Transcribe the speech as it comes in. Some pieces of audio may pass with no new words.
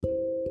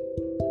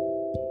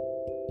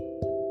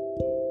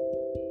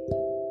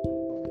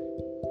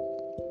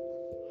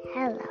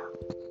Hello,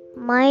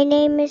 my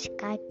name is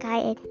Kai Kai,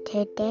 and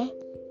today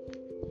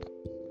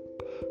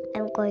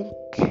I'm going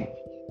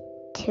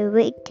to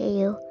read to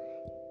you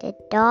The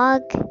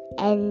Dog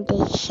and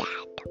the Shadow.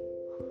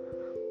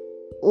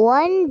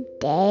 One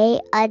day,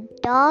 a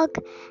dog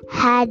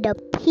had a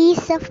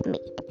piece of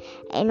meat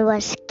and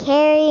was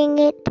carrying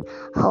it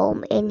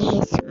home in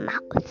his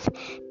mouth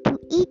to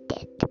eat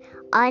it.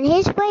 On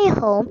his way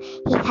home,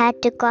 he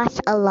had to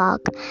cross a log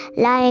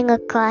lying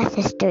across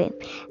the stream.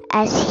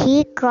 As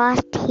he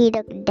crossed, he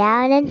looked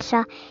down and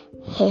saw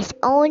his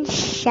own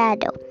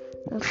shadow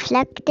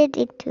reflected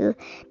into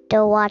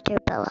the water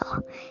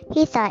below.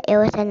 He thought it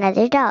was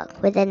another dog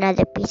with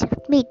another piece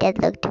of meat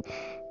that looked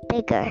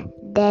bigger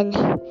than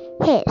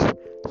his.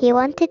 He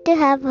wanted to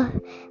have a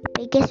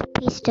biggest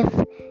piece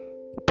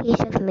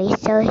of meat,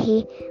 so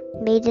he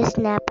made a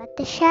snap at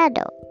the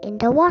shadow in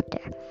the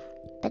water.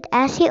 But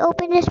as he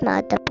opened his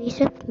mouth, the piece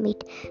of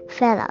meat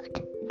fell out,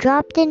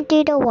 dropped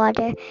into the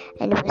water,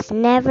 and was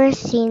never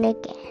seen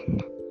again.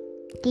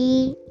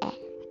 The end.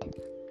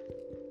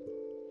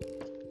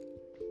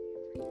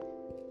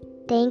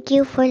 Thank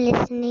you for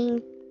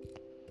listening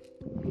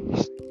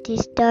to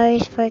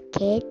Stories for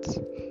Kids.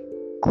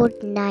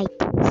 Good night.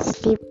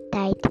 Sleep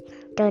tight.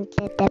 Don't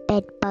let the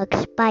bed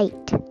bugs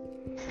bite.